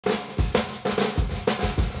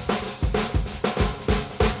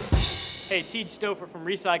Hey, Teeg Stouffer from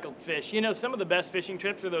Recycled Fish. You know, some of the best fishing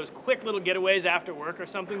trips are those quick little getaways after work or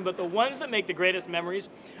something, but the ones that make the greatest memories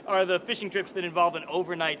are the fishing trips that involve an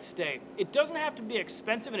overnight stay. It doesn't have to be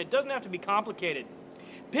expensive and it doesn't have to be complicated.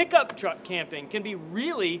 Pickup truck camping can be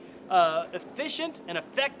really efficient and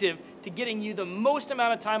effective to getting you the most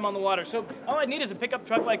amount of time on the water. So all I need is a pickup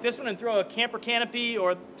truck like this one and throw a camper canopy,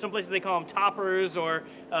 or some places they call them toppers, or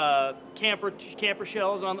camper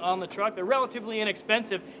shells on the truck. They're relatively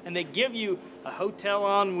inexpensive and they give you a hotel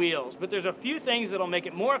on wheels. But there's a few things that'll make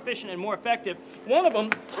it more efficient and more effective. One of them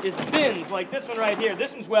is bins like this one right here.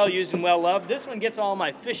 This one's well used and well loved. This one gets all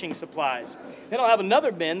my fishing supplies. Then I'll have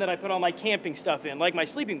another bin that I put all my camping stuff in, like my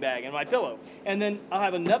sleeping bag and my pillow. And then I'll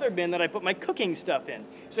have another bin that I put my cooking stuff in.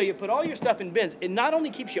 So you put all your stuff in bins. It not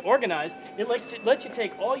only keeps you organized, it lets you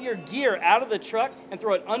take all your gear out of the truck and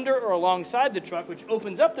throw it under or alongside the truck, which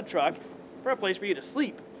opens up the truck for a place for you to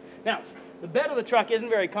sleep. Now, the bed of the truck isn't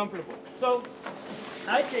very comfortable. So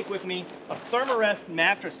I take with me a Thermarest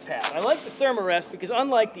mattress pad. I like the Thermarest because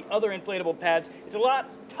unlike the other inflatable pads, it's a lot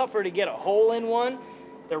tougher to get a hole in one.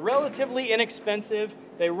 They're relatively inexpensive,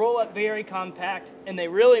 they roll up very compact, and they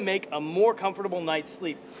really make a more comfortable night's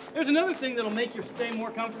sleep. There's another thing that'll make your stay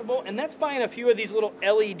more comfortable, and that's buying a few of these little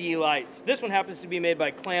LED lights. This one happens to be made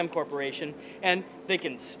by Clam Corporation, and they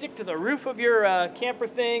can stick to the roof of your camper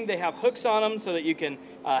thing. They have hooks on them so that you can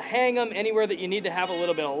hang them anywhere that you need to have a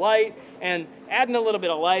little bit of light, and adding a little bit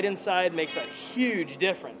of light inside makes a huge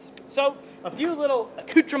difference. So a few little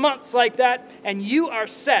accoutrements like that, and you are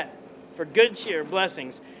set for good cheer,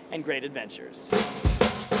 blessings, and great adventures.